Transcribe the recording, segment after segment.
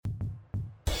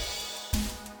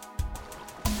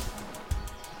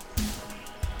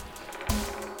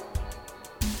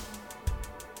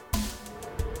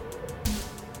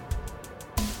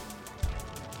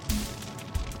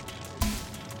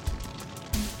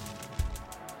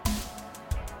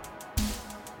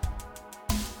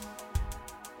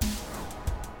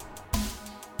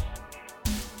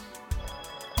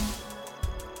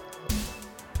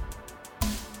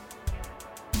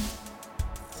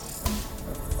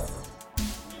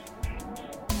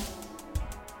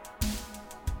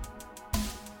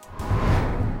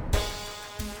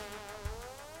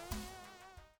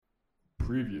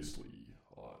Previously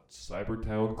on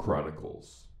Cybertown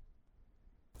Chronicles.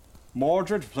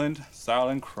 Mordred, Flint, Sal,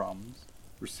 and Crumbs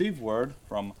received word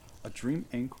from a Dream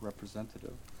Inc.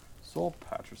 representative, Saul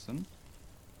Patterson.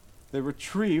 They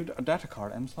retrieved a data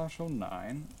card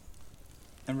M/09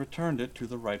 and returned it to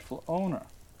the rightful owner,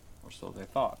 or so they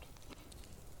thought.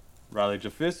 Riley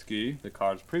Jafisky, the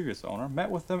card's previous owner,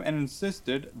 met with them and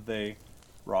insisted they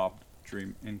robbed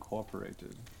Dream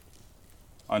Incorporated.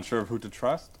 Unsure of who to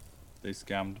trust, they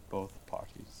scammed both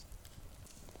parties.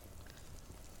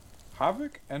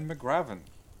 Havoc and McGravin,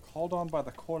 called on by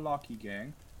the Korlaki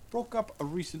gang, broke up a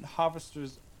recent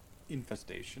harvester's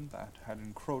infestation that had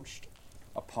encroached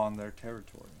upon their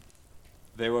territory.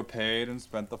 They were paid and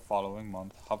spent the following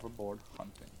month hoverboard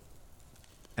hunting.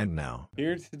 And now,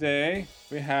 Here today,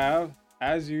 we have,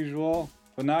 as usual,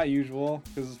 but not usual,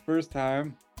 because it's the first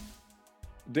time,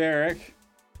 Derek.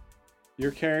 Your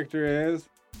character is...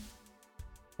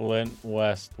 Flint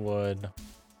Westwood.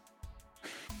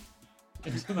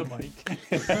 Into the mic.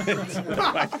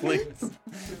 Please.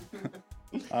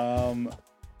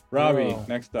 Robbie, Hello.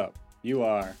 next up. You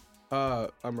are.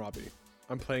 I'm Robbie.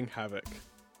 I'm playing Havoc. I'm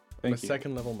Thank a you.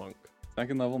 second level monk.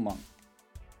 Second level monk.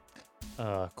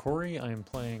 Corey, I'm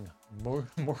playing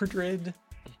Mordred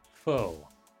Foe.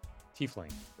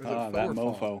 Tiefling. Is it That foe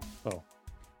or fall? mofo.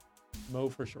 Mo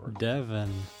for short.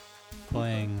 Devin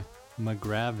playing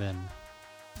McGravin.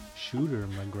 Shooter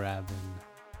McGravin.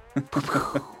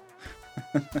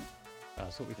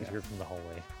 That's what we could hear from the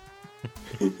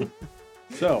hallway.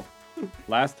 So,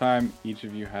 last time each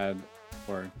of you had,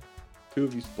 or two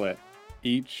of you split,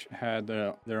 each had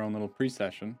their own little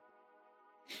pre-session,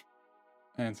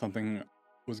 and something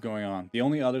was going on. The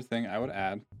only other thing I would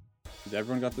add is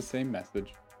everyone got the same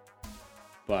message,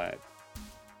 but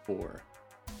for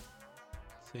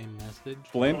Same message.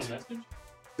 Flint,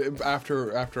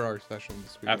 After our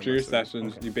sessions. we got after a your message.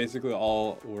 sessions, Okay. you basically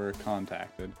all were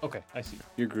contacted, Okay, I see.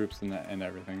 your groups and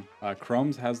everything.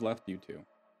 Crumbs has left you two.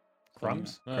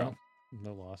 Crumbs? Crumbs.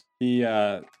 No loss. He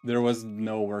there was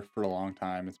no work for a long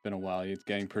time. It's been a while. It's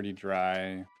getting pretty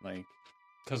dry, like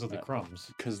Because of the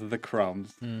crumbs. because of the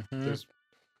crumbs. Mm-hmm. There's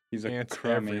He's a ants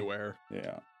crummy. everywhere.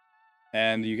 Yeah.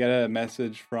 And you get a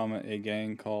message from a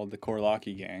gang called the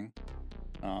Korlaki gang,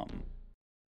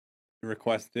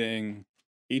 requesting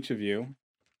each of you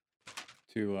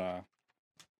to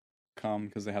come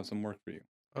because they have some work for you.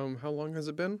 How long has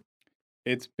it been?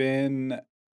 It's been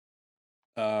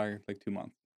like 2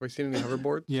 months. Have I seen any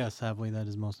hoverboards? Yes, have we? That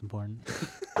is most important.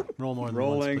 Roll more than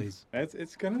Rolling. once, please.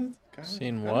 It's gonna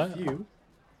Seen got a what? few.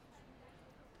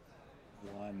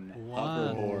 One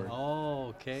One. hoverboard. Oh,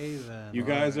 okay then. You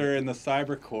guys are in the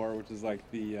cyber core, which is like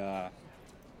the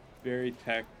very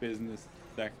tech business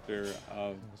sector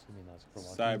of I'm assuming that's for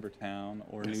lucky. Cybertown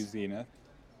or New Zenith,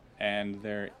 and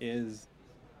there is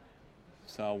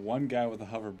one guy with a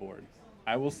hoverboard.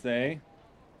 I will say,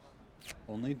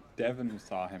 only Devin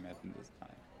saw him at this time.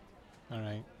 All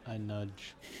right, I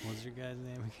nudge. What's your guy's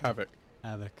name again? Havoc.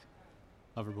 Havoc.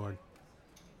 Hoverboard.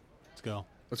 Let's go.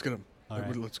 Let's get him. All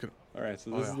right. Let's get him. All right,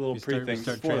 so Oh, this is yeah. a little We start, pre-thing. we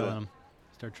start Spoiler. trailing him.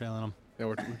 Start trailing him. Yeah,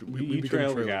 You become trail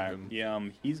the trailing guy. him. Yeah,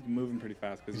 he's moving pretty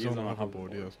fast because He's he's on on a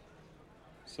hoverboard, yes.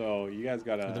 So you guys Are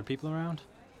there gotta. people around?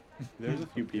 There's a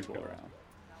few people around.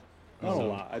 Not a So-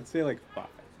 lot. I'd say like 5.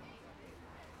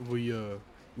 We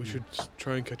should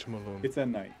try and catch him alone. It's at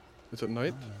night. It's at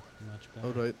night? Oh, much better.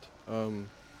 Alright.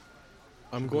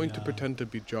 I'm Should going we, to pretend to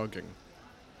be jogging.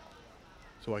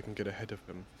 So I can get ahead of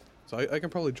him. So I can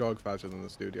probably jog faster than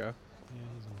this dude, yeah? Yeah,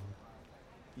 he's alone.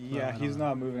 Yeah, I he's don't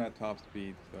not moving at top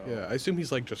speed. So Yeah, I assume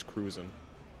he's like just cruising.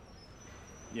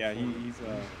 yeah, he's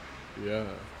Yeah.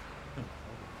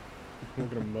 I'm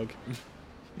gonna mug him.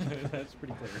 That's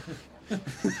pretty clear.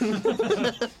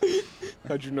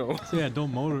 How'd you know? So yeah,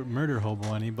 don't murder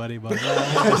hobo anybody, but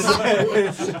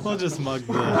we'll just mug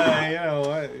the. you know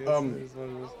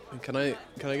what? Can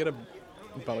I get a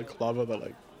balaclava that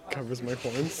like covers my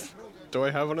horns? Do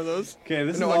I have one of those? Okay,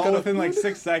 this No, is I all gotta- within like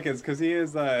 6 seconds because he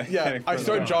is. Yeah, getting I further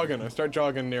start on. jogging. I start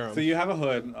jogging near him. So you have a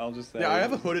hood. I'll just say. Yeah, I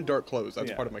have a hooded dark clothes. That's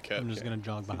Yeah. part of my kit. I'm just gonna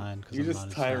jog behind because You I'm just not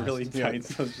as tie it fast. really Yeah. tight,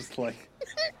 so it's just like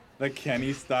the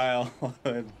Kenny style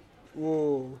hood.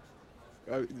 Whoa.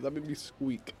 That made me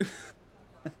squeak.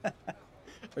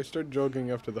 I start jogging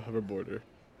after the hoverboarder.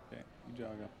 Okay, you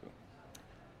jog up to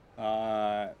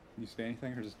him. You say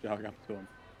anything or just jog up to him?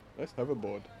 Nice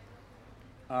hoverboard.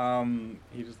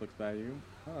 He just looks at you.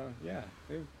 Yeah,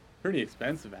 they're pretty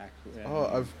expensive actually.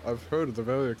 Oh, I've heard they're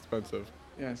very expensive.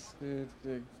 Yes, it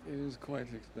is quite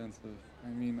expensive. I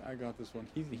mean, I got this one.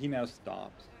 He now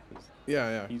stops. 'Cause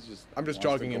Yeah. he's just. I'm just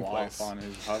wants to jogging in go place. off on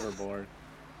his hoverboard.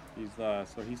 He's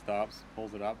so he stops,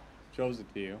 pulls it up, shows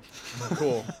it to you.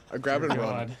 Cool. I grab it and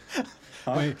run.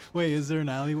 God. Wait, is there an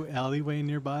alleyway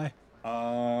nearby?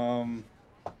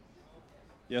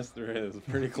 Yes, there is.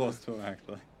 Pretty close to him,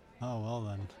 actually. Oh well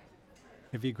then.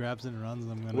 If he grabs it and runs,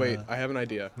 I'm gonna. Wait, I have an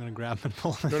idea. I'm gonna grab and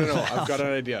pull him. No. I've got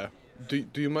an idea. Do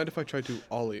you mind if I try to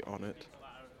ollie on it?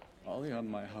 Ollie on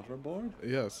my hoverboard?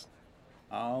 Yes.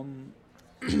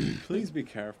 Please be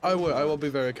careful. I will be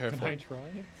very Can careful. I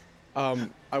try?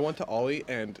 I want to ollie,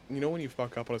 and you know when you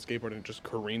fuck up on a skateboard and it just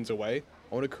careens away?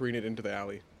 I want to careen it into the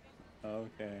alley.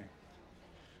 Okay.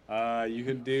 You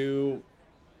could do,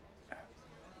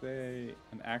 say,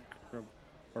 an acro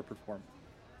or performance.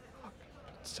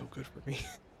 It's so good for me.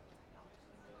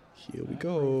 Here we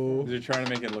go. You're trying to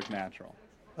make it look natural.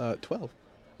 12.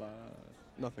 But,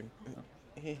 Nothing.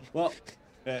 well,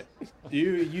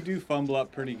 you do fumble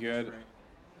up pretty good,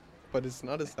 But it's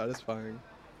not as satisfying.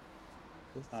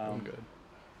 It's so good.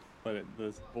 but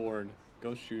this board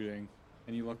goes shooting,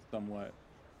 and you look somewhat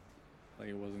like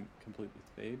it wasn't completely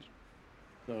staged.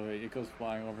 So it goes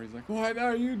flying over. He's like, "What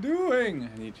are you doing?"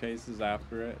 And he chases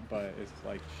after it, but it's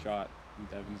like shot in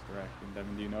Devin's direction.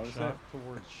 Devin, do you notice Shot it?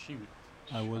 towards shoot.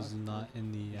 I was not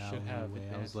in the should have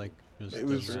alleyway. I was like just It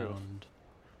was true. around.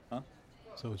 Huh?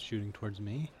 So it's shooting towards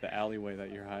me. The alleyway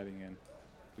that you're hiding in,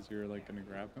 because you're like gonna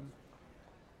grab him.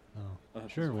 Oh,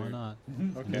 That's sure, why weird. not?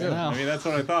 Okay. Yeah. I mean, that's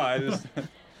what I thought. I just.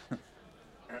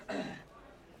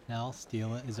 Yeah, I'll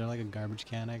steal it. Is there like a garbage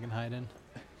can I can hide in?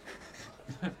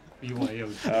 BYO.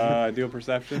 Do a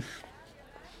perception.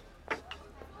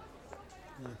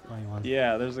 21.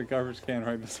 Yeah, there's a garbage can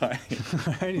right beside you.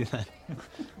 Alrighty then.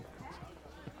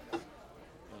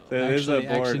 There is a board.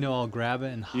 Actually, no, I'll grab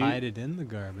it and You- hide it in the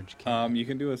garbage can. You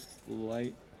can do a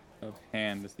sleight of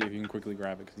hand to see if you can quickly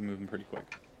grab it because he's moving pretty quick.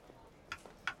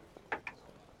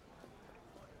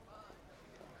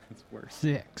 It's worse.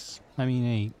 6. I mean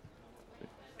 8.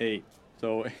 8.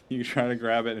 So you try to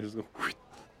grab it and just go.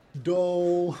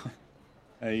 Dole.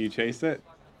 And you chase it.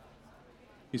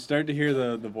 You start to hear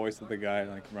the voice of the guy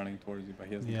like running towards you, but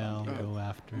he hasn't. Yeah, I'll gone yet. go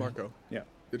after it. Marco. Yeah.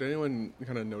 Did anyone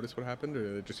kind of notice what happened, or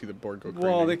did they just see the board go crazy?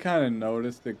 Well, they kind of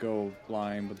noticed it go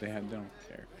flying, but they don't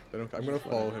care. I'm gonna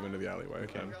follow him into the alleyway.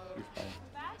 Okay. Then. You follow.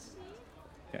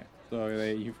 Okay. So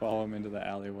you follow him into the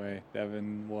alleyway.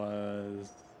 Devin was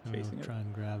I'm chasing gonna it. try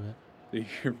and grab it. So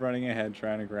you're running ahead,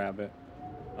 trying to grab it.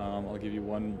 I'll give you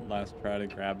one last try to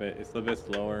grab it. It's a bit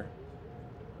slower.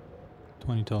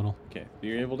 20 total. Okay, so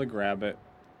you're able to grab it,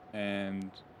 and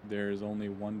there's only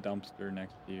one dumpster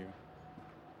next to you.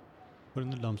 Put it in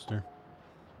the dumpster.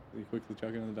 So you quickly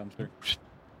chuck it in the dumpster.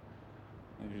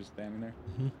 And you're just standing there.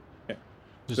 Okay.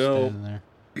 Just So- standing there.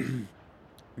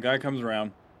 The guy comes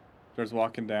around, starts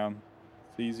walking down,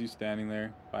 sees you standing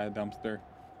there by a dumpster.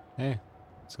 Hey,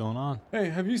 what's going on? Hey,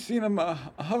 have you seen a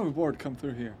hoverboard come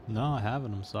through here? No, I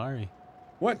haven't. I'm sorry.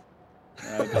 What?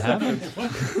 I haven't.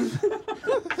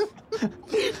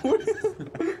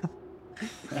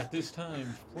 At this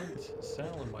time, Flint,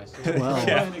 Sal, and myself Well. are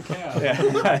Yeah. in a cab.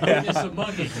 Yeah. Get some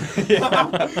money.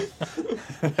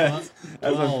 That's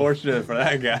 12. unfortunate for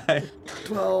that guy.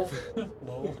 12.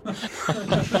 Lol.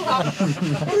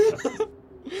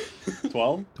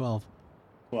 12? 12.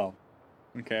 12.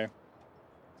 Okay.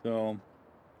 So,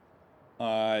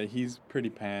 he's pretty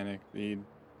panicked. He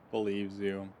believes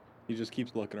you. He just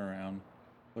keeps looking around.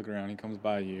 Looking around. He comes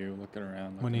by you, looking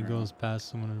around. When he looking around. goes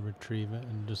past, I'm gonna retrieve it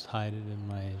and just hide it in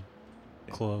my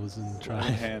clothes and try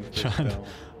One hand try still. and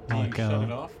Do you walk shut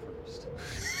it out. off first?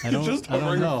 I don't Just I don't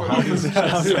hovering know. in How front does of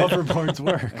how his do hoverboards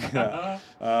work?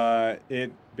 Yeah.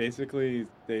 It basically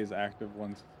stays active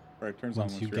once, or it turns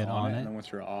Once on you once you're get on on it, it? and then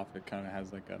once you're off, it kind of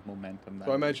has like a momentum. That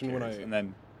So I it imagine when carries. I- and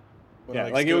then When Yeah, I,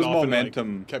 like, it stood was off and,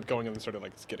 momentum. kept going and then started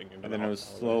like skidding into and the then it was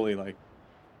alleyway. slowly like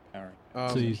powering.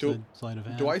 So you do, said sleight of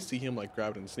hand? do I see him like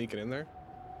grab it and sneak it in there?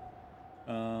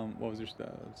 What was your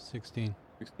stats? 16.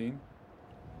 16.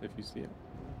 If you see it.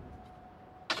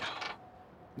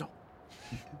 No.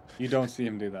 You don't see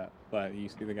him do that, but you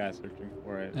see the guy searching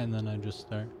for it. And then I just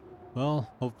start. Well,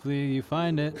 hopefully you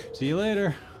find it. See you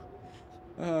later.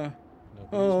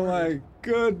 Oh my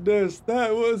goodness,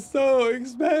 that was so How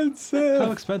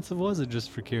expensive. expensive was it,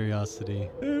 just for curiosity?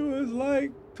 It was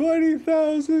like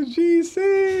 20,000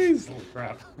 GCs. Holy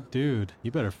crap. Dude,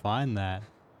 you better find that.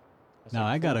 That's Now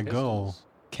like I gotta 4 go. pistols.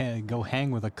 Can't go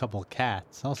hang with a couple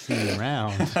cats. I'll see you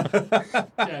around.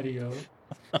 Daddy-o.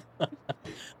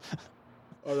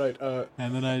 All right.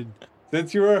 And then I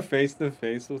Since you were face to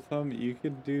face with him, you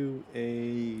could do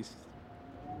a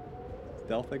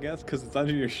stealth, I guess, because it's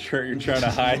under your shirt. You're trying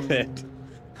to hide it.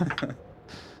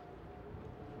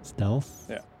 stealth.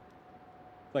 Yeah.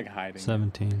 It's like hiding.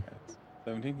 17.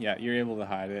 17? Yeah, you're able to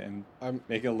hide it and I'm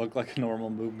make it look like a normal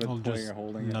movement I'll when just you're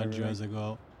holding it. nudge you and as I go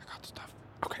out. I got stuff.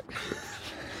 Okay.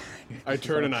 I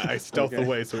turn and I stealth Okay.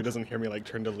 away so he doesn't hear me like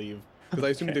turn to leave. Because I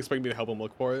assume he'd expect me to help him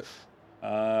look for it.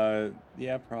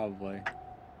 Yeah, probably.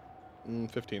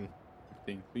 15.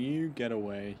 15. So you get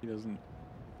away. He doesn't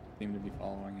seem to be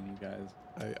following you guys.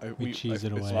 We cheese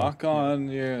it away. Walk on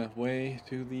your way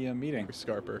to the meeting. We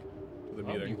scarper to the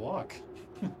Well, you meeting. walk.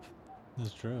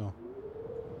 That's true.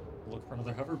 Look for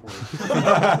another hoverboard.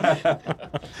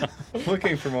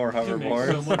 Looking for more You make so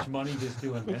hoverboards. much money just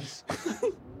doing this.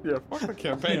 Yeah, fuck the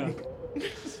campaign.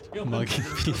 You'll Mugging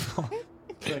make people.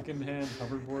 second-hand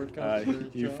hoverboard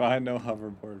concert You job. find no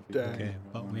hoverboard. Dang. Okay,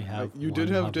 but we have. You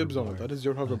did one have dibs on it. hoverboard. That is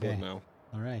your hoverboard Okay. now.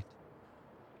 All right.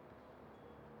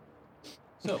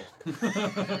 So,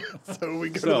 So we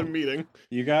go So- to the meeting.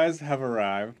 You guys have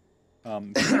arrived.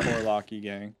 Poor Locky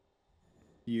gang.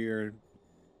 You're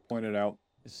pointed out.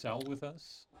 is Sal with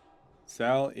us?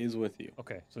 Sal is with you.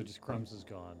 Okay, so just Crumbs is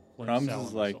gone. Flint, Crumbs Sal, is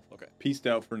and like- myself. Okay. Pieced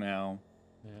out for now.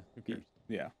 Yeah, who He- cares?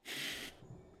 yeah.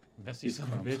 Messy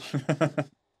son of a bitch.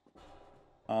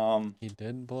 He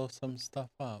did blow some stuff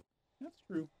up. That's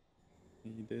true. He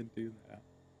did do that.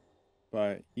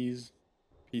 But he's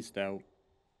pieced out.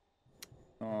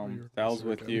 you're Sal's pieced out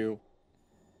with again. you.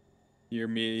 You're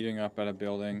meeting up at a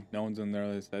building. No one's in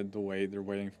there. They said to wait. They're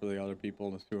waiting for the other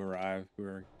people to arrive who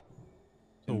are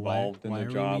So involved why in are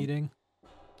the job. we meeting?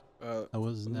 I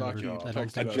was never. Lucky I don't A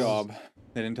texted think us. job.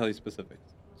 They didn't tell you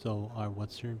specifics. So our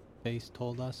what's your face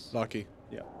told us. Lucky.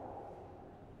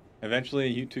 Eventually,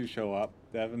 you two show up.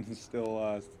 Devin's still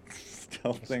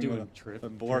Let's thing do with a trip. a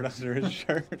board under his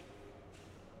shirt.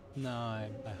 No, I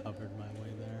hovered my way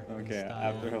there. in Okay,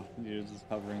 style. after you're just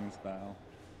hovering in style.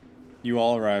 You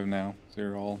all arrive now, so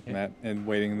you're all Yeah. met and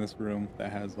waiting in this room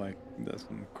that has like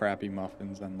some crappy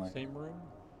muffins and like Same room?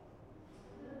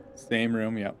 same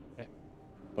room, yep. Okay.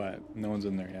 But no one's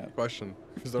in there yet. Question.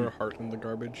 Is there a heart in the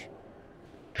garbage?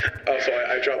 Oh, so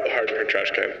I dropped the heart in her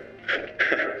trash can.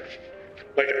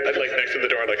 like next to the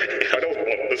door, like, I don't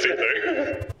want the same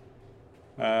thing.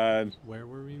 Where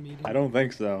were we meeting? I don't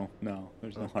think so. No,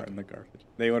 there's no heart in the garbage.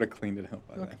 They would have cleaned it up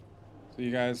by then. So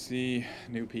you guys see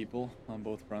new people on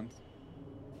both fronts?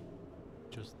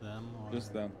 Just them. Or...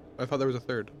 Just them. I thought there was a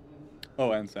third.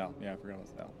 Oh, and Sal. Yeah, I forgot about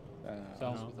Sal.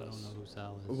 Sal's No, with I don't us. know who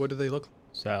Sal is. What do they look like?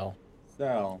 Sal.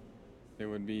 Sal. It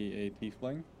would be a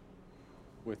tiefling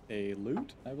with a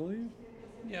lute, I believe.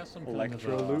 Yeah, some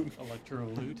Electro kind of loot. Electro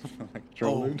loot.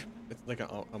 Electro lute. It's like a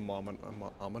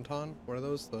automaton. What are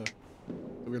those? The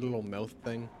weird little mouth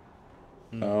thing.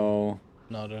 No.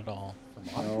 Not at all.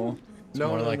 No. It's No,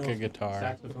 more no, like no. a guitar.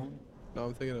 Saxophone. No,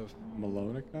 I'm thinking of.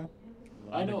 Melodica?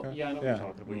 I know. Melodica? Yeah, I know what Yeah, you're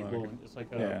talking about. You blow melodica. it. It's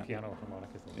like a Yeah. piano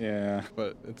harmonica thing. Yeah.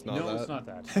 But it's not No, that. it's not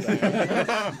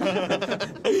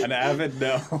that. An avid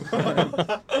no.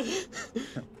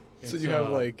 So It's, you have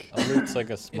like. A lute's like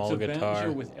a small it's a guitar.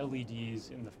 banjo with LEDs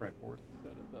in the fretboard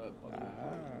instead of the other.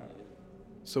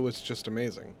 So it's just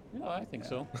amazing. Yeah, I think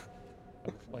so.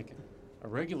 Like a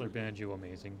regular banjo,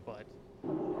 amazing, but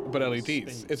But LEDs.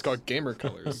 Space. It's got gamer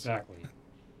colors. exactly.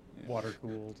 Water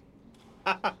cooled.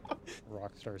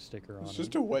 Rockstar sticker on It's it.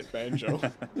 just a wet banjo.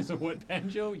 It's a wet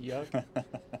banjo? Yuck.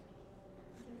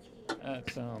 That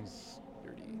sounds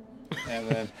dirty. And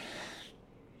then,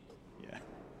 yeah,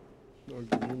 Oh,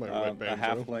 give me my wet a banjo.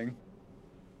 halfling.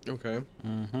 Okay.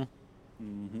 Mm-hmm.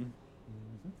 Mm-hmm.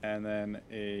 And then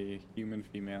a human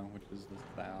female, which is the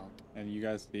Sal. And you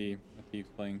guys see a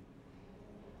tiefling.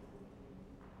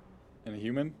 And a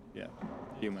human? Yeah,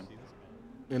 human.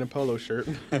 In a polo shirt.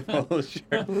 Polo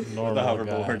shirt with a Normal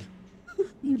hoverboard.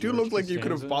 You do George look like you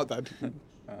could have Costanza? bought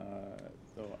that.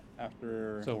 So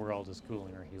after So we're all just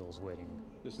cooling our heels waiting.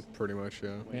 just Pretty much,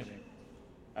 yeah. waiting,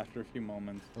 after a few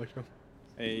moments, I like to.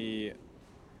 a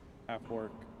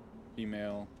half-orc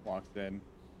female walks in.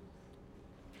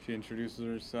 She introduces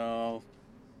herself.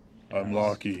 I'm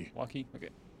Locky, Walkie? Okay.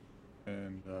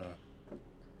 and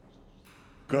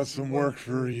got some work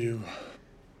for you.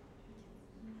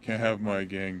 Can't have my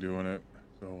gang doing it,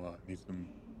 so need some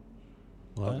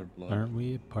What? other blood. Aren't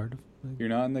we a part of? You're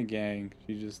not in the gang.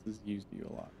 She just has used you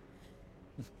a lot.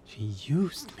 She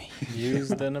used me.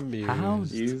 Used and abused. How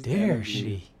Used and dare abused.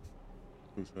 she?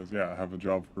 Who says, yeah, I have a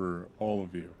job for all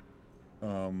of you.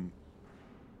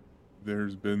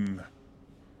 There's been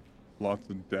lots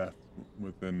of death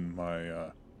within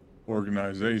my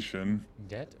organization.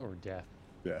 Debt or death?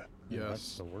 Death. That's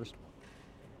Yes. the worst one.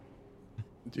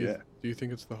 Yeah. Do you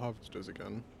think it's the harvesters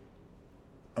again?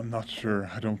 I'm not sure.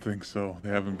 I don't think so. They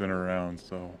haven't been around,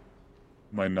 so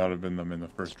might not have been them in the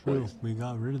first True. place. We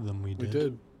got rid of them. We We did.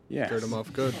 did. Yeah. Scared them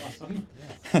off good. Awesome.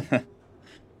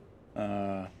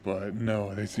 But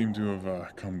no, they seem to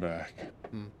have come back.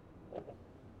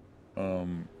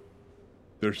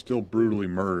 They're still brutally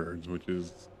murdered, which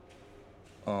is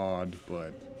odd,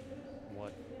 but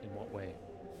In what way?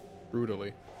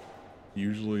 Brutally.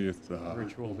 usually it's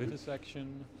Ritual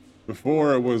vivisection.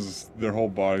 before it was their whole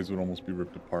bodies would almost be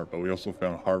ripped apart, but we also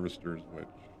found harvesters, which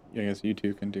I guess you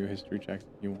two can do history checks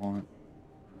if you want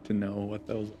to know what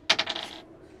those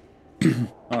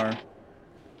are.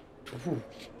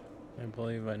 I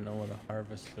believe I know what a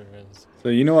harvester is. So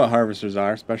you know what harvesters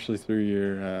are, especially through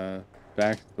your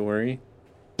backstory,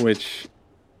 which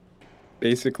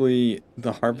basically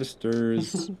the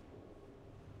harvesters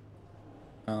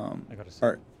I got to say.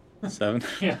 are 7.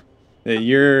 Yeah.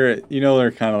 Yeah,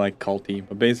 they're kind of like culty,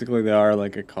 but basically they are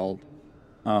like a cult.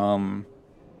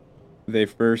 They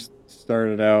first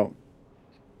started out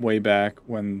way back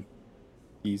when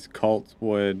these cults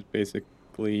would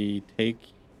basically take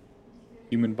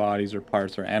human bodies or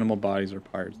parts or animal bodies or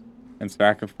parts and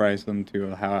sacrifice them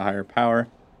to a higher power,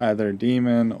 either a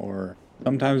demon or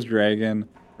sometimes dragon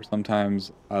or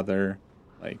sometimes other,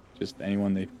 like just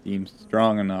anyone they deemed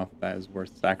strong enough that is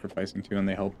worth sacrificing to, and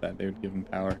they hope that they would give them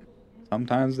power.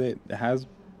 Sometimes it has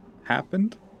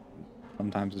happened.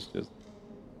 Sometimes it's just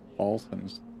false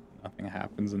and nothing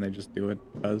happens and they just do it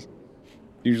because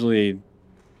usually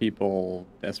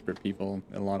desperate people,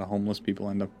 a lot of homeless people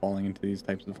end up falling into these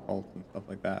types of cults and stuff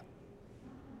like that.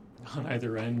 On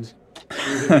either end,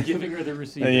 either the giving or the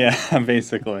receiving. Yeah,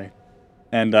 basically.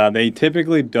 And they're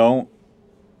typically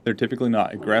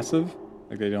not aggressive.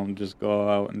 Like they don't just go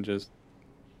out and just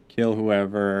kill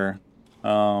whoever.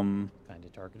 Kind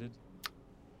of targeted.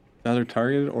 Either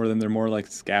targeted or then they're more like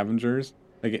scavengers.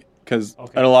 Like, because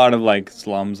Okay. at a lot of like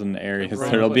slums and areas,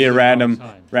 Random there'll be a places, random wrong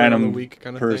time. Friend of the week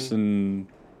kind of thing. person.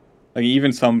 Like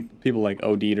even some people like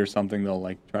OD'd or something, they'll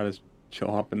like try to show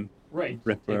up and Right.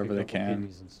 rip take a wherever they couple can.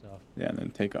 pennies and stuff. yeah, and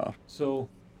then take off. So,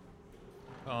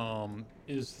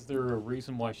 is there a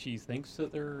reason why she thinks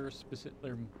that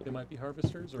they might be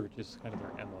harvesters, or just kind of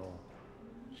their MO?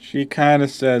 She kind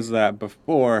of says that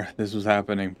before this was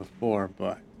happening before,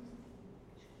 but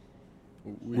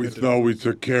we had to- thought we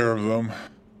took care of them.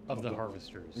 Of the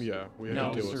harvesters. Yeah, we had Now,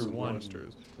 to deal is with there some one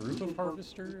monsters. group of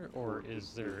harvester, or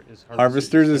is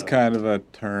harvesters is just kind of a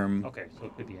term. Okay, so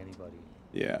it could be anybody.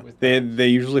 Yeah, with they that. they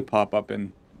usually pop up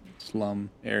in slum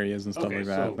areas and stuff Okay, like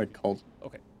that, so- like cults.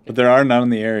 Okay. But there are none in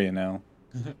the area now,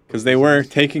 because they were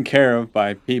taken care of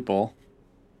by people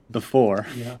before,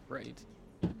 Yeah. Right.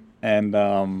 and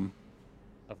Hoverboard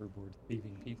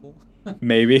thieving people.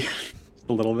 maybe just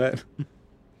a little bit.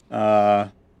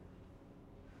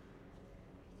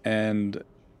 And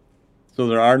so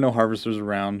there are no harvesters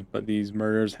around, but these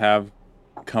murders have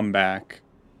come back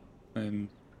and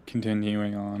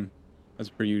continuing on as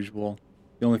per usual.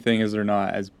 The only thing is they're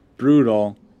not as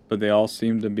brutal, but they all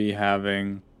seem to be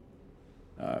having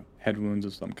head wounds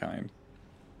of some kind.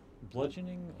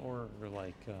 Bludgeoning or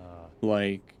like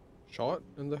Like, Shot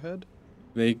in the head?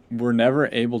 they were never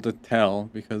able to tell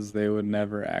because they would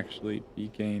never actually be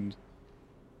gained.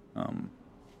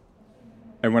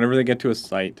 And whenever they get to a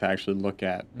site to actually look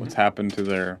at what's happened to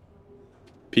their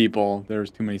people, there's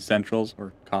too many centrals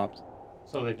or cops.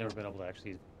 so they've never been able to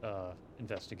actually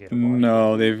investigate a body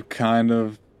No, they've kind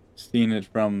of seen it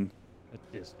from.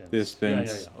 at distance.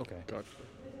 Distance. Yeah. Okay. Gotcha.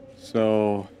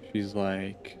 So she's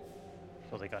like,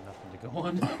 So they got nothing to go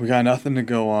on. we got nothing to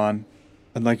go on.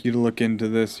 I'd like you to look into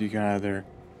this. You can either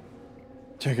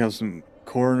check out some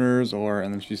coroners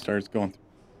and then she starts going through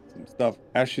some stuff.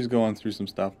 As she's going through some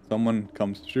stuff, someone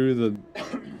comes through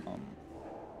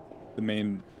the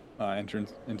main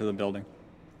entrance into the building.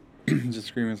 Just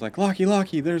screaming, it's like, Lockie,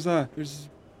 there's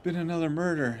been another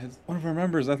murder. It's one of our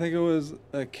members. I think it was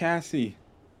Cassie.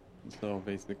 So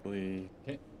basically,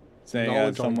 Okay. saying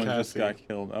Knowledge on someone just Cassie. got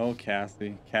killed. Oh,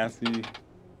 Cassie.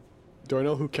 Do I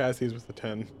know who Cassie is with the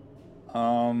 10?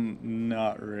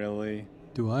 Not really.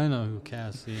 Do I know who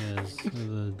Cassie is?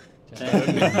 The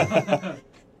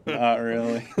Not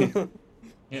really.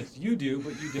 Yes, you do,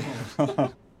 but you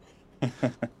don't.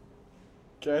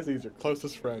 Cassie's your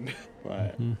closest friend.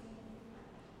 But,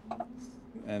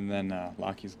 and then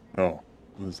Lockie's. Oh,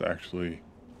 this actually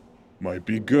might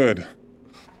be good.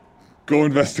 Go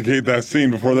investigate that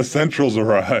scene before the Centrals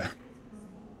arrive.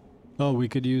 Oh, we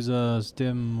could use a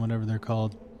stim, whatever they're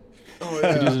called. Oh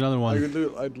Could use another one.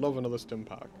 I'd love another stim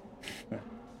pack.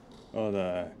 Oh,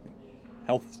 the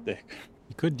health stick.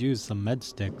 We could use some med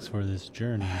sticks for this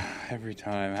journey. Every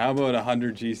time. How about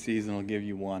 100 GCs and I'll give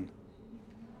you one?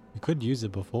 We could use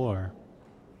it before.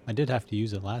 I did have to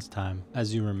use it last time,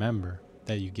 as you remember,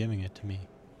 that you giving it to me.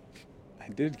 I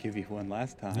did give you one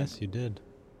last time. Yes, you did.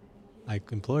 I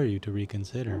implore you to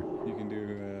reconsider. You can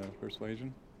do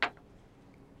persuasion.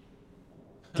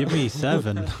 Give me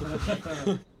 7.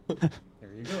 There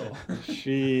you go.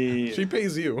 She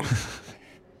pays you.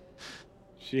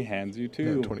 she hands you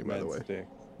 2 20, by the way. sticks.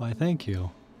 Why, thank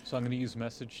you. So I'm gonna use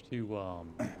message to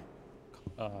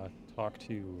talk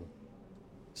to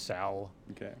Sal.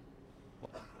 Okay.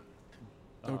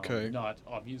 Okay. Not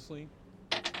obviously.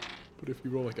 But if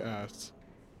you roll like ass.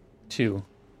 2.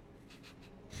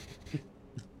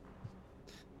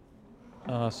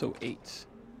 So 8.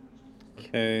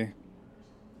 Okay.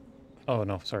 Oh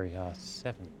no, sorry.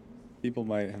 7. People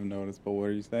might have noticed, but what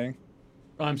are you saying?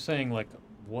 I'm saying, like,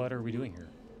 what are we doing here?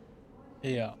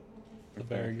 Yeah. A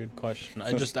very good question.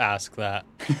 I just asked that.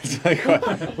 It's like,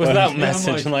 what? Without I'm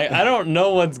message, like- I'm like, I don't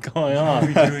know what's going on.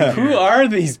 we doing Who here? are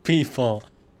these people?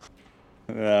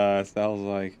 Sal's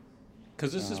like,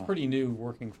 Because this is pretty new,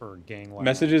 working for a gang like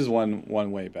messages one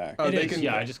way back. Oh, It they is, can-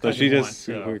 yeah. I just So kind she of just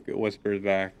want to. whispers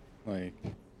back, like,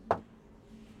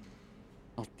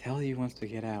 I'll tell you once to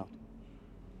get out.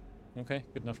 Okay,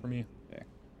 good enough for me.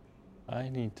 I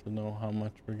need to know how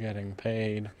much we're getting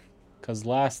paid. Because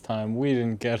last time we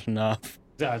didn't get enough.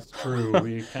 That's true.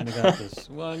 We kind of got this.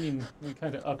 Well, I mean, we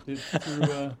kind of upped it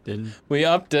through. Didn't We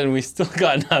upped it and we still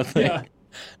got nothing. Yeah.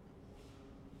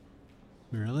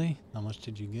 really? How much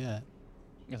did you get?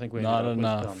 I think we Not ended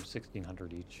up with, enough.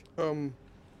 1,600 each.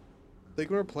 They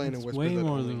were playing It's a whisper way that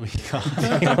more only- than we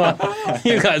got.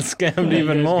 You got scammed You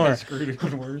even guys more. got screwed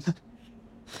even worse.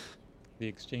 The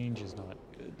exchange is not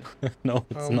good. No,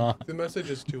 it's not. The message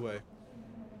is 2-way.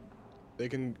 They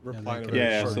can reply in a can- very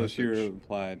Yeah, short so she message.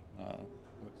 replied, I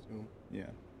assume. yeah.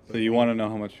 So you want to know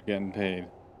how much you're getting paid.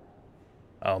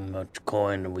 How much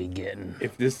coin are we getting?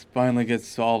 If this finally gets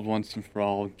solved once and for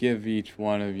all, give each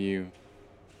one of you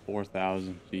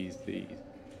 4,000 GCs.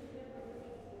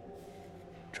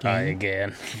 Try Game?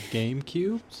 again. Game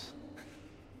cubes?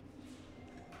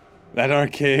 That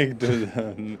archaic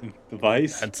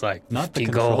device? That's like Not the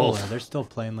 50 gold. controller. They're still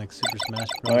playing like Super Smash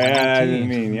Bros. Oh yeah, I didn't 19.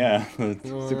 mean, yeah.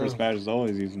 Super Smash is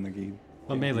always using the key.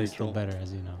 But Melee's still better,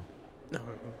 as you know. No.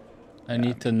 I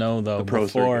need to know though The pro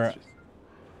before. circuits.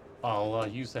 I'll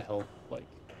use the help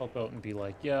out and be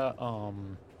like, yeah,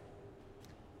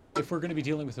 if we're going to be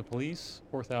dealing with the police,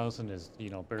 4,000 is,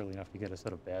 barely enough to get us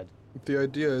out of bed. The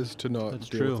idea is to not That's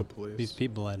deal true. with the police. These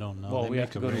people I don't know. Well, they we have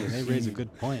make to a go to very- a They raise a scene.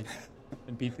 good point.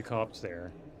 And beat the cops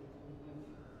there.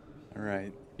 All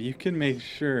right. You can make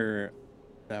sure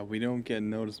that we don't get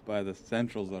noticed by the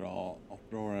centrals at all. I'll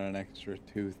throw in an extra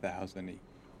 2,000 each.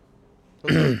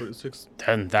 Okay, but it's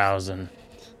 10,000.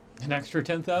 An extra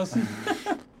 10,000?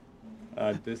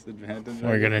 Disadvantage.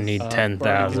 We're gonna need bardic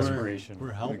 10,000. inspiration.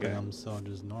 We're helping Okay. them, so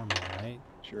just normal, right?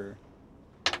 Sure.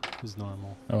 Who's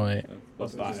normal? Oh wait,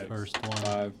 Plus What's the 5. first one?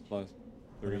 5 plus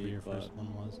 3 Whatever your plus. first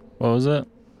one was. what was it?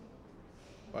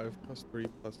 5 plus 3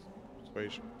 plus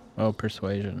persuasion. Oh,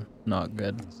 persuasion. Not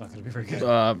good. It's not going to be very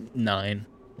good. 9.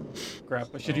 Crap,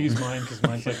 I should have used mine because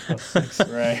mine's like plus 6.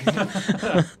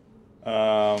 Right.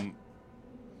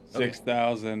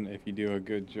 6,000 if you do a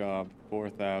good job.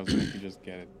 4,000 if you just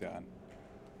get it done.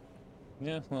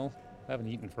 Yeah, well, I haven't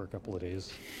eaten for a couple of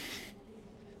days.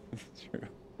 That's true.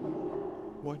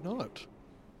 Why not?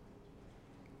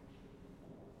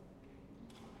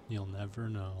 You'll never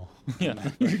know.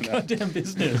 Yeah, your goddamn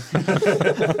business.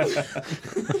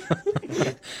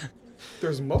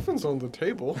 There's muffins on the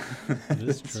table. It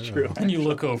is true. And you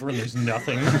look over and there's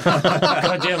nothing.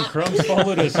 Goddamn crumbs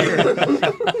followed us here.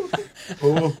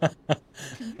 Oh,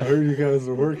 I heard you guys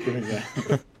are working again.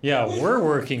 Yeah, we're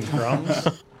working, crumbs.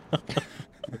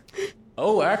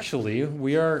 Oh, actually,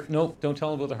 we are. Nope, don't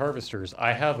tell them about the harvesters.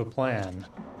 I have a plan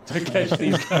to catch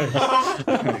these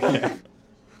guys.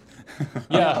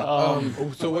 Yeah,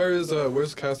 So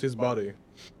where's Cassie's body?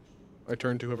 I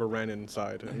turned to whoever ran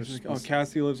inside. And He's like, oh,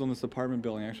 Cassie lives on this apartment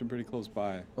building, actually pretty close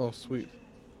by. oh, sweet.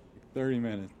 30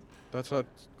 minutes. That's not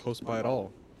close by at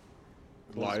all.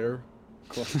 Liar.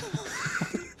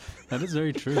 That is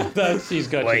very true. that's he's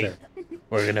got you Wait, there.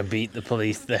 we're gonna beat the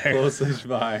police there, Close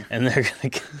by. and they're gonna.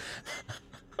 Get...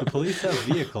 The police have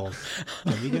vehicles.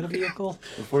 Can we get a vehicle?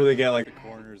 Before they get like the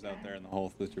corners out there and the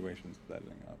whole situation's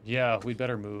setting up. Yeah, we'd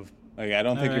better move. Like, I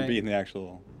don't think you're Alright. beating the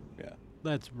actual. Yeah.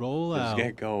 Let's roll Just out.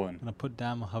 get going. I'm gonna put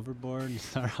down my hoverboard and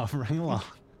start hovering along.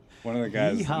 One of the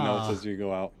guys Yeehaw. notes as you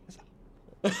go out.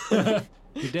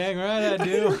 You're dang right I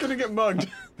We're do. gonna get mugged.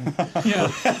 Yeah,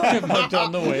 get mugged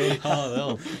on the way.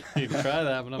 Oh, you can try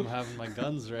that when I'm having my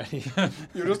guns ready.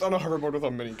 You're just on a hoverboard with a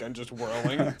minigun, just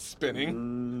whirling,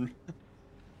 spinning.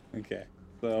 Okay.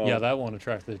 So Yeah, that won't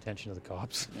attract the attention of the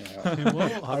cops. yeah. Okay, well,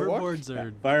 hoverboards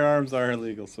are. Firearms are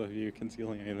illegal, so if you're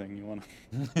concealing anything, you want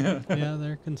to. Yeah,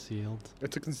 they're concealed.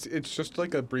 It's just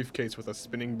like a briefcase with a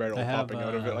spinning barrel I have, popping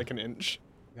out of it like an inch.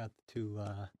 Got the two.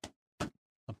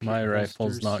 up My here rifle's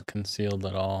holsters. not concealed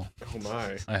at all. Oh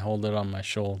my. I hold it on my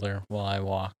shoulder while I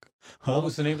walk. What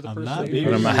was the name of the I'm person? not that you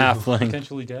But I'm a being- halfling.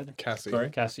 potentially dead? Cassie. Sorry?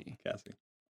 Cassie. Cassie.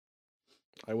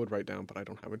 I would write down, but I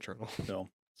don't have a journal. So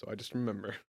So I just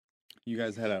remember. you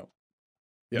guys head out.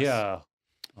 Yes. Yeah.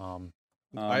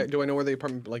 Do I know where the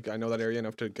apartment, like, I know that area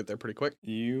enough to get there pretty quick?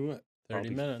 You 30 Probably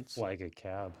minutes. Like a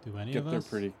cab. Do any Get of there us?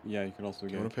 pretty. Yeah, you could also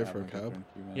you get. wanna pay for a and get there cab? in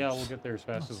a few minutes. Yeah, we'll get there as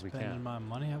fast Not as we spending can. my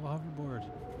money. I have a hoverboard.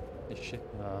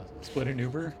 Split an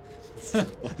Uber.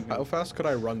 How fast could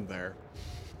I run there?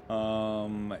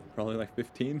 Probably like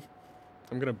 15.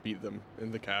 I'm gonna beat them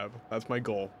in the cab. That's my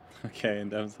goal. Okay, and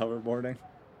Dev's hoverboarding.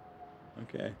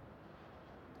 Okay,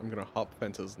 I'm gonna hop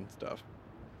fences and stuff.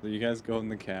 so you guys go in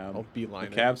the cab. I'll beeline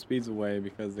The it. cab speeds away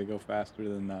because they go faster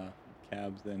than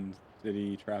cabs and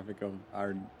city traffic of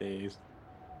our days.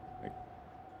 Like,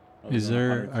 Is 100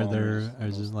 there? Are kilometers there?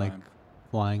 Is most it like time.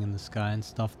 flying in the sky and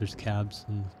stuff? There's cabs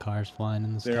and cars flying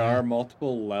in the sky. There are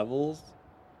multiple levels.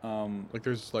 Like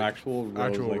there's like actual roads.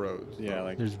 actual like- roads, Yeah, though.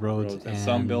 like There's roads and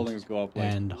some and- buildings go up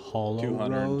like and hollow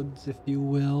 200. roads, if you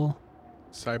will.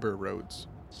 cyber roads.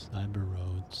 Cyber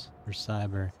roads or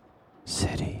cyber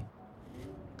city.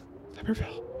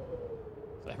 Cyberville.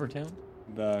 Cybertown?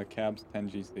 the cab's 10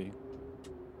 GC.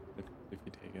 If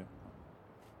you take it,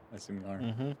 I assume you are.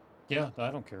 Mm-hmm. Yeah,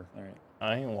 I don't care. All right,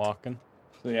 I ain't walking.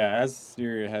 So yeah, as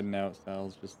you're heading out,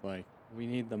 Sal's just like, we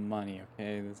need the money,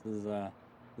 okay? This is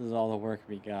all the work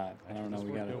we got. I don't know, This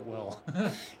we worked got out well.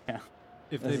 Yeah.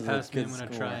 If This they is a pass me, I'm good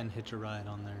gonna score. try and hitch a ride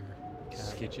on their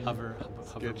Skitching?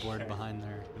 hoverboard behind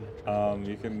there. Gonna try.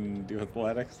 You can do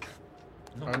athletics.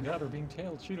 Oh my god, we're being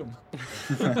tailed. Shoot them.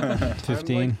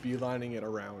 15. I'm like beelining it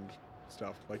around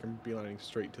stuff. Like I'm beelining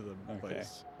straight to the Okay.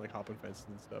 place. Like hopping fences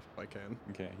and stuff if I can.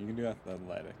 Okay, you can do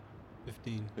athletic.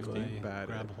 15. 15? Do I Bad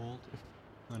grab at- hold?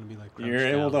 I'm gonna be like. You're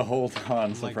crouched able to down. hold on,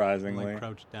 Like- surprisingly. Like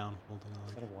crouched down, holding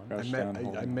Is that on. a one? Crouch I down, may,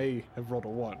 hold I on. may have rolled a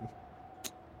 1.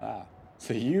 Ah,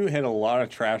 so you hit a lot of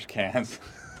trash cans.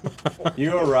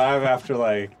 You arrive after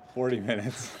like 40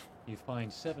 minutes. You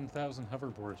find 7,000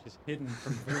 hoverboards just hidden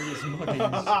from various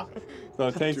monies. So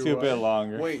it takes Do you a bit I-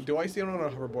 longer. Wait, do I see anyone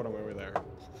on a hoverboard on my way there?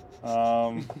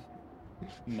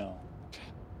 No.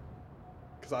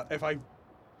 Because if I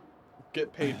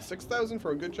get paid 6,000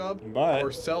 for a good job, But-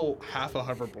 or sell half a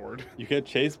hoverboard, You get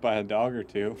chased by a dog or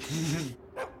two.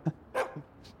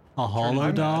 A hollow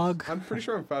I'm- dog? I'm pretty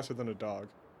sure I'm faster than a dog.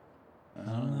 I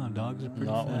don't know. Dogs are pretty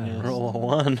Not fast. when you roll a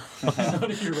 1.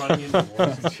 Not if you're running into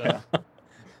walls and stuff.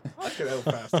 I can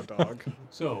outfast a dog.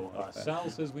 So, Sal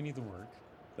says we need the work.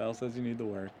 Sal says you need the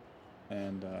work.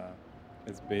 And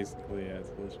it's basically it.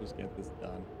 So let's just get this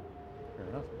done. Fair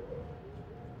enough.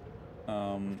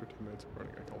 For 10 minutes of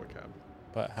running, I call a cab.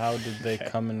 But how did they Okay.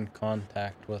 come in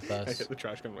contact with I us? hit the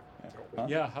trash can. I'm like, Huh?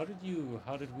 Yeah, how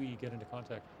did we get into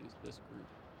contact with this group?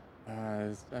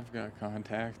 I've got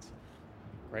contact.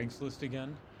 Craigslist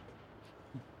again?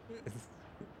 It's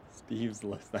Steve's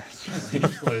list, actually.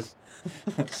 Steve's list.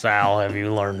 Sal, have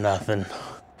you learned nothing?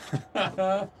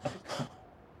 The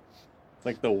It's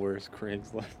like the worst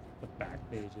Craigslist. back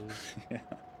pages. Yeah.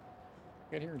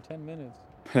 Get here in 10 minutes.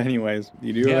 But anyways,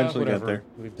 you do Yeah, eventually whatever. get there.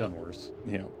 We've done worse.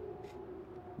 Yeah.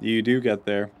 You do get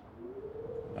there.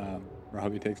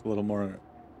 Robbie takes a little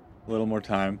more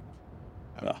time.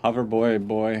 The hover boy,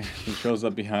 he shows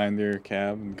up behind your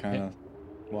cab and kind of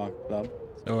walks up.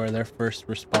 So are there first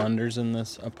responders in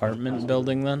this apartment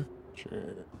building then? Sure.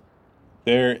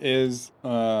 There is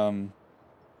one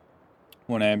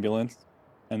ambulance,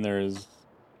 and there is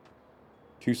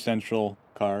 2 central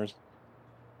cars.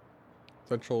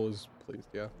 Central is pleased,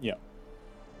 yeah. Yeah.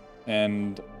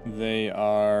 And they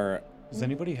are. Does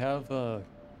anybody have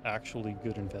actually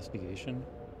good investigation?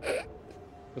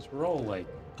 Because we're all like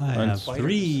I have Mine's fighters.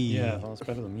 3. Yeah, well, that's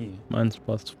better than me. Mine's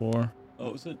 +4.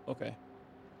 Oh, is it? Okay.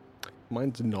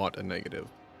 Mine's not a negative.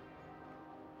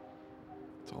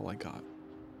 That's all I got.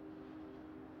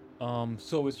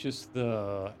 So it's just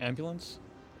the ambulance?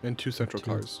 And 2 central 2.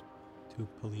 cars. 2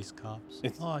 police cops.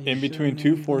 It's Oh, you in between shouldn't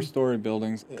 2 even- 4-story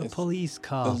buildings. The It police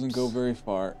cops. doesn't go very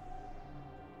far.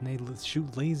 And they shoot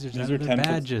lasers These out are of their 10 foot.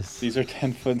 badges. These are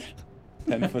 10-foot,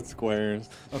 10-foot squares.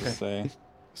 Okay. To say.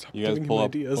 Stop You guys giving him pull up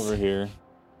ideas. over here.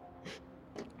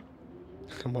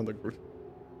 I'm on the group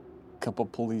Couple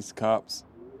police cops,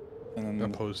 and then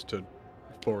opposed to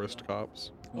forest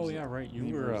cops. Oh, yeah, right. You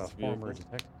Any were a versus former vehicles.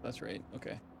 detective. That's right.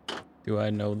 Okay. Do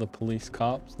I know the police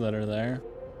cops that are there?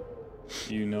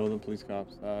 You know the police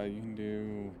cops. You can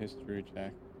do history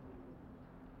check.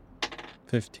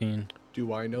 15.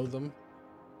 Do I know them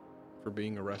for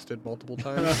being arrested multiple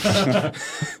times?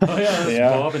 Oh yeah, that's Yeah.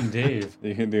 Bob and Dave.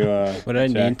 You can do a. Would I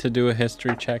check. need to do a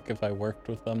history check if I worked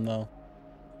with them though?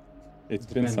 It's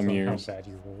been Depends some on years. How bad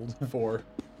you rolled. 4.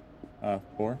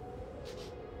 4.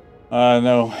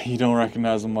 No, you don't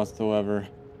recognize him whatsoever.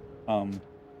 I'm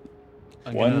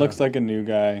One gonna- looks like a new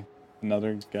guy.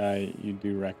 Another guy you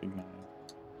do recognize.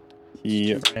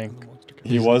 He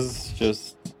was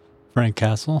just Frank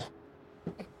Castle.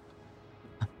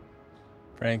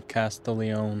 Frank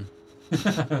Castiglione.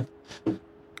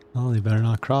 Oh, you better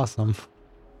not cross them.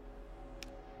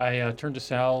 I turn to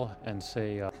Sal and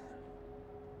say,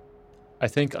 I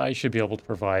think I should be able to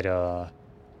provide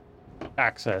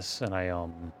access, and I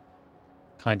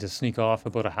kind of sneak off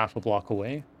about a half a block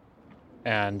away,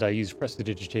 and I use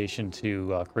prestidigitation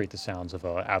to create the sounds of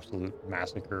an absolute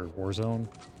massacre war zone,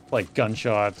 like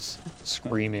gunshots,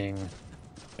 screaming,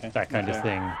 that kind of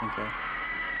thing. Okay.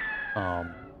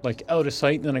 Like out of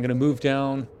sight, and then I'm gonna move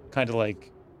down, kind of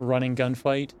like running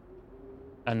gunfight,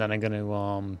 and then I'm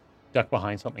gonna duck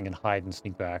behind something and hide and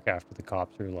sneak back after the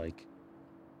cops are like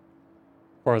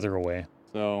farther away.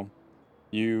 So,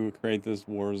 you create this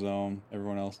war zone.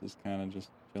 Everyone else is kind of just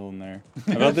chilling there.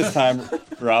 About this time,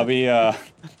 Robbie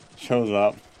shows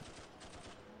up.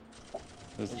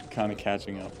 Just kind of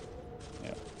catching up.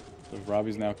 Yeah. So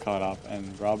Robbie's now caught up,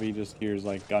 and Robbie just hears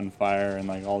like gunfire and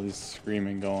like all this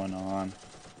screaming going on.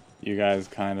 You guys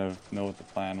kind of know what the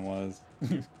plan was.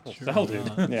 Well, Sal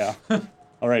did. Yeah.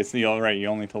 All right. So you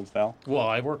only told Sal. Well,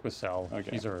 I work with Sal.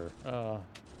 Okay. He's our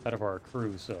head of our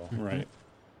crew, so. Right.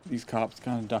 These cops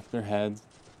kind of duck their heads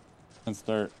and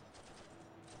start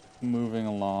moving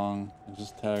along and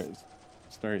just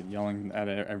start yelling at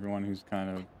everyone who's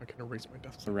kind of I can erase my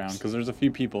death around, because there's a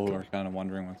few people who are kind of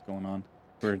wondering what's going on.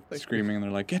 We're screaming and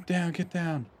they're like, get down, get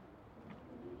down.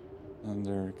 And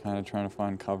they're kind of trying to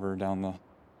find cover down the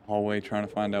hallway, trying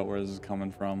to find out where this is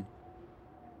coming from.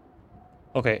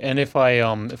 Okay, and if I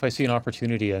see an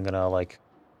opportunity, I'm gonna like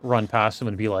run past him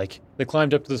and be like, they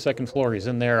climbed up to the second floor. He's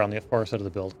in there on the far side of the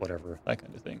building, whatever, that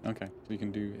kind of thing. Okay, so you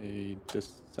can do a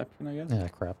deception, I guess. Yeah,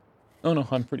 crap. Oh no,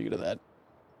 I'm pretty good at that.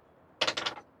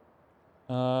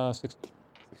 16.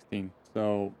 16.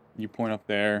 So you point up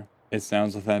there. It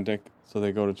sounds authentic, so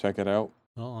they go to check it out.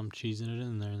 Well, I'm cheesing it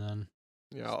in there then.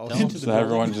 Yeah, I'll Into the So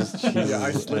everyone just cheeses. yeah,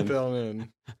 I slip and it on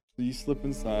in. You slip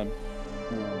inside.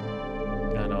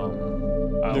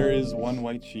 And There is one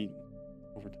white sheet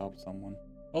over top of someone.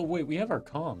 Oh wait, we have our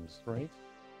comms, right?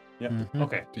 Yep. Mhm.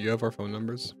 Okay. Do you have our phone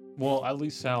numbers? Well, at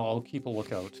least Sal, I'll keep a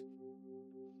lookout.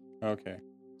 Okay.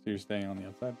 So you're staying on the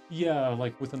outside? Yeah,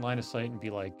 like within line of sight and be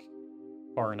like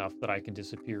far enough that I can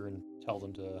disappear and tell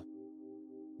them to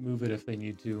move it if they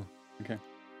need to. Okay.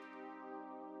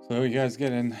 So you guys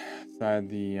get inside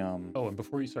the Oh, and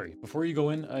before you go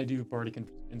in, I do bardic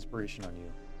inspiration on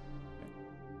you.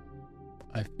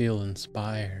 I feel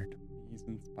inspired. He's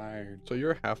inspired. So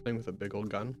you're a halfling with a big old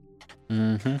gun?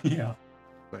 Mm-hmm. Yeah.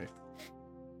 Nice.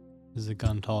 Is the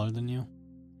gun taller than you?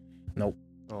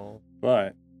 Oh.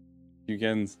 But you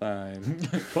get inside.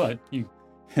 But you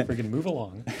freaking move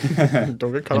along.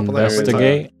 Don't get caught up on that.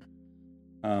 Investigate.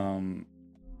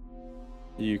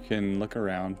 You can look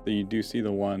around. You do see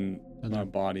the one Are there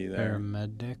body there.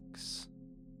 Paramedics.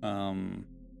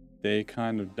 They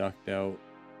kind of ducked out.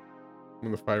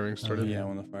 When the firing started? Yeah,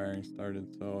 when the firing started.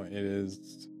 So it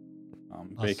is Us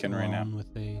vacant right now. alone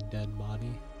with a dead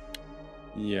body.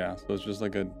 Yeah, so it's just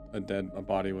like a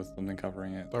body with something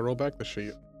covering it. So I roll back the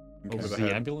sheet. Okay. Over Is the the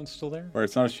head. ambulance still there? Or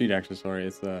it's not a sheet actually, sorry,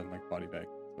 it's a like body bag.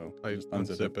 So I just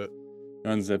unzip it.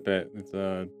 You unzip it. It's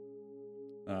a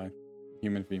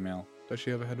human female. Does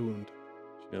she have a head wound?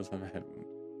 She does have a head wound.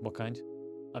 What kind?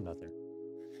 I'm not there.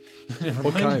 Never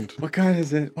What mind. kind? What kind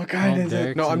is it? What kind Oh, is it?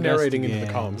 Derek's No, I'm narrating into the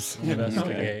investigating. comms.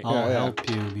 Investigate. I'll yeah. help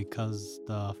you because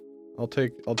the I'll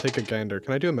take a gander.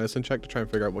 Can I do a medicine check to try and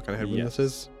figure out what kind of head wound Yes.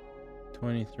 this is?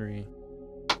 23.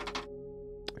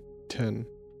 10.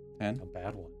 10. A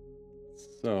bad one.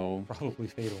 So, Probably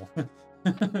fatal.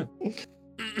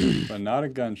 but not a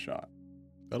gunshot.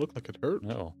 That looked like it hurt.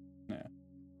 No. Yeah.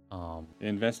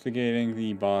 Investigating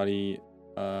The body,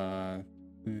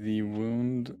 the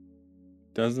wound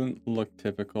doesn't look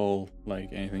typical like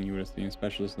anything you would have seen,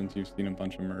 especially since you've seen a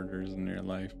bunch of murders in your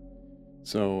life.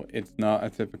 So it's not a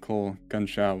typical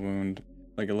gunshot wound.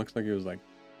 Like it looks like it was like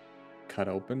cut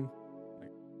open,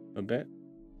 like a bit.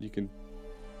 You could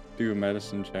do a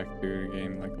medicine check to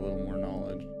gain like a little more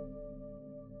knowledge.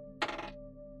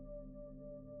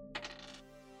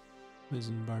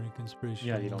 Isn't bardic inspiration?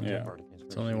 Yeah, you don't Yeah. get bardic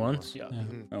inspiration. only anymore. once? Yeah. Yeah.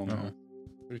 Oh no.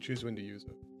 We choose when to use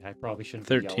it. I probably shouldn't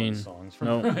be yelling 13. songs from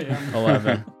No, where I am.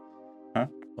 11. Huh?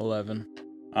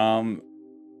 11.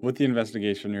 With the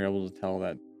investigation, you're able to tell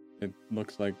that it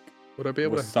looks like Would I be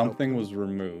able to help something them? was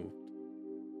removed.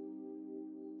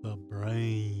 The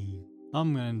brain.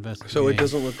 I'm gonna investigate. So it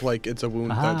doesn't look like it's a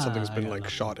wound Ah, that something's I been got like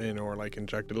nothing. shot in or like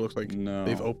injected. It looks like No.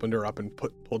 they've opened her up and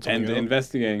pulled And something out.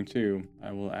 investigating too,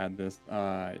 I will add this.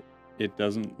 It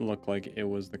doesn't look like it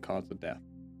was the cause of death.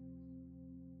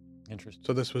 Interesting.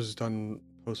 So this was done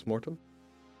post-mortem?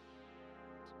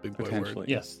 Big boy word. Potentially.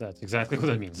 Yes, that's exactly what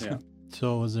that means. Yeah.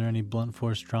 So was there any blunt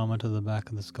force trauma to the back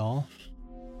of the skull?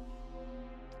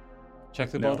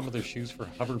 Check the No. bottom of their shoes for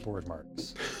hoverboard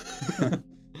marks.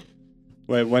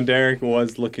 When Derek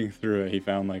was looking through it, he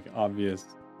found like obvious,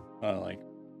 like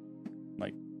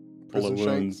bullet Prison shanks?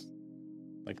 wounds,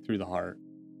 like through the heart.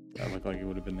 That looked like it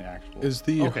would have been the actual. Is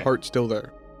the Okay. heart still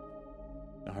there?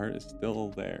 The heart is still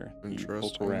there. You poke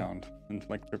Interesting. around and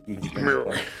like ripping the thing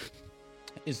apart.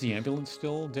 Is the ambulance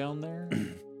still down there?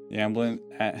 The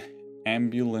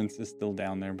ambulance is still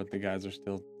down there, but the guys are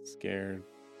still scared.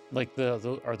 Like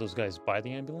are those guys by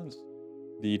the ambulance?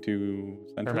 The two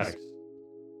centers.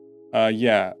 Paramedics.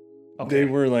 Yeah. Okay. They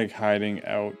were like hiding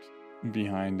out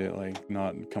behind it, like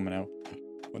not coming out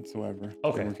whatsoever.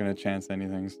 Okay. They weren't gonna chance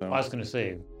anything, so. I was gonna say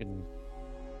you can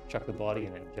chuck the body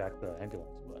and then jack the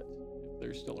ambulance, but if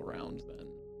they're still around, then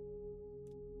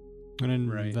I'm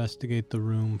gonna Right. investigate the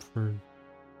room for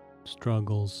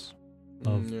struggles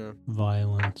of Yeah.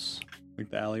 violence. Like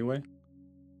the alleyway?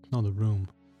 No, the room.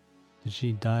 Did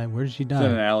she die? Where did she It's in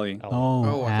an die? alley. Oh, I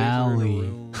thought you alley. were in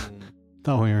a room.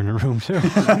 Thought we were in a room too.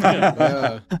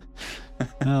 Yeah.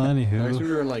 Well, Actually, anywho, we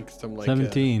were in like some like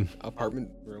 17. apartment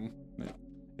room.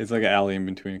 It's like an alley in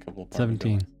between a couple of apartment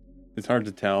 17. buildings. It's hard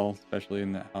to tell, especially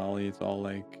in the alley. It's all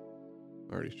like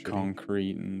Already shitty.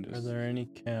 concrete and Are just. there any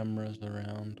cameras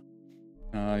around?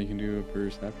 You can do a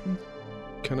perception.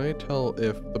 Can I tell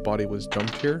if the body was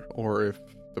dumped here or if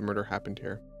the murder happened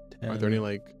here? Are there any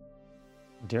like?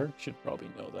 Derek should probably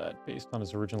know that based on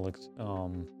his original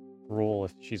role.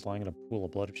 If she's lying in a pool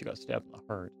of blood, if she got stabbed in the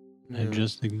heart. I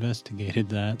just investigated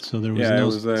that, so there was Yeah, no. it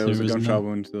was a there was gunshot no,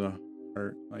 wound to the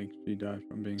heart. Like she died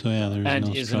from being. So yeah, there was And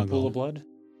no is struggle. it a pool of blood?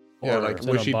 Yeah, Or- like is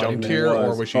it was a she body dumped bag? here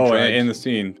or was she dragged? in the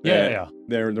scene. Yeah.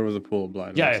 There was a pool of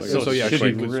blood. Yeah, Looks so like so it yeah, was should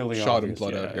she be was really shot in obvious,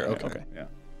 blood yeah, out here. yeah, Okay. Yeah.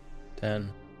 10.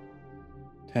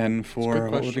 10 for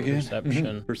what was it question.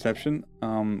 again? Perception.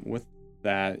 Perception. With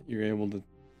that, you're able to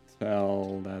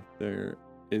tell that there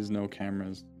is no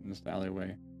cameras in this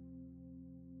alleyway.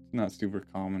 It's not super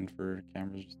common for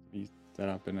cameras just to be set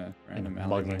up in a In random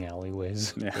mugging alleyway.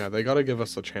 alleyways. Yeah, Yeah, they gotta give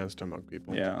us a chance to mug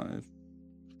people. yeah, it's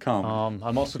common.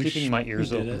 I'm also keeping my ears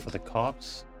did open it? for the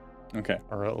cops Okay.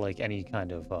 or like any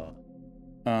kind of.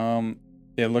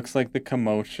 It looks like the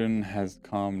commotion has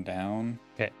calmed down.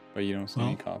 'Kay. But you don't see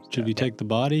any cops. Should we yet. take the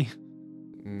body?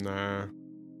 Nah.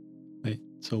 Wait,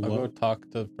 so I'll go what? talk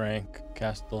to Frank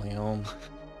Castiglione.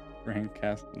 Frank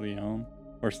Castiglione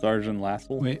or Sergeant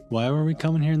Lassell? Wait, why were we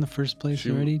coming here in the first place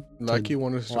She- already? Like you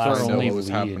wanted us to Last find out only what was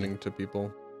lead. happening to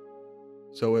people.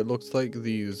 So it looks like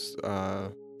these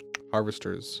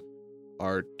harvesters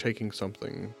are taking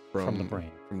something From the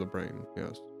brain. From the brain,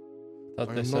 yes. Thought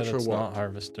I'm they not said sure it's what. not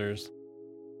harvesters.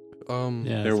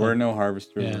 Yeah, There I were thought no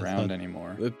harvesters yeah, I around thought-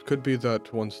 anymore. It could be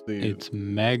that once the It's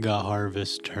mega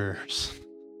harvesters.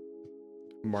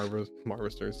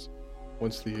 harvesters,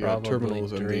 once the Probably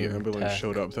terminals and the dream ambulance tech.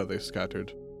 showed up, that they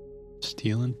scattered.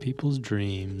 Stealing people's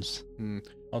dreams.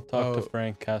 I'll talk to Oh.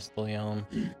 Frank Castiglione.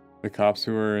 The cops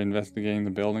who were investigating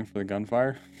the building for the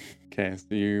gunfire. Okay,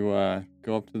 so you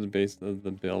go up to the base of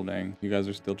the building. You guys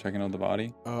are still checking out the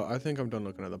body. I think I'm done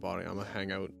looking at the body. I'm gonna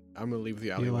hang out. I'm gonna leave the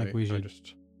Feel alleyway. like we I should-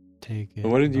 just Take it. But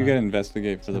what did you but get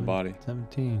investigate for the seven- body?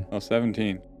 17. Oh,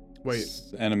 17. wait.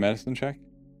 And a medicine check?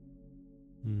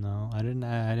 No, I didn't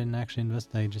actually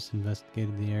investigate. I just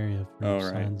investigated the area for Oh, right,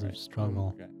 signs right. of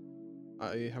struggle. Okay.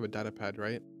 I have a data pad,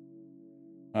 right?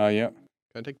 Yep.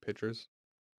 Can I take pictures?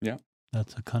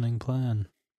 That's a cunning plan.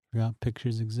 Forgot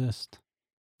pictures exist.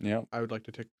 Yep. I would like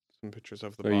to take some pictures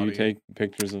of the So body. you take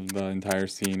pictures of the entire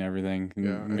scene, everything,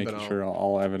 Yeah, and making then sure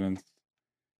all evidence,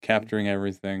 capturing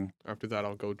everything. After that,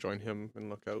 I'll go join him and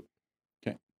look out.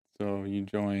 So you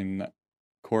join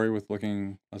Corey with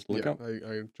looking. Let's look yeah, up.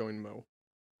 I join Mo.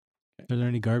 Are there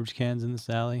any garbage cans in this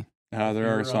alley? There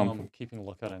are some Keeping a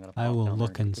lookout. I'm gonna. I pop will down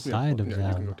look there. inside of yeah, you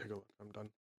can them. go take a look. I'm done.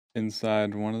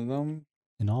 inside one of them.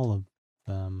 In all of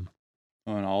them.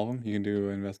 Oh, and all of them. You can do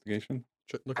an investigation.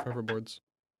 Look for hoverboards.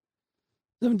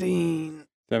 17.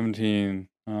 17.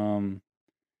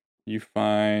 You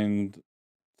find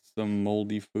some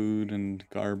moldy food and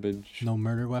garbage. No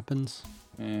murder weapons?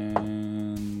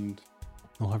 And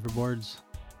No hoverboards.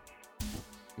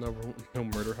 No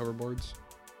murder hoverboards.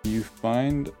 You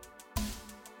find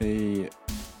a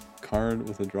card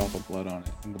with a drop of blood on it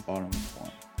in the bottom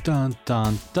one. Dun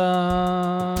dun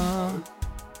dun.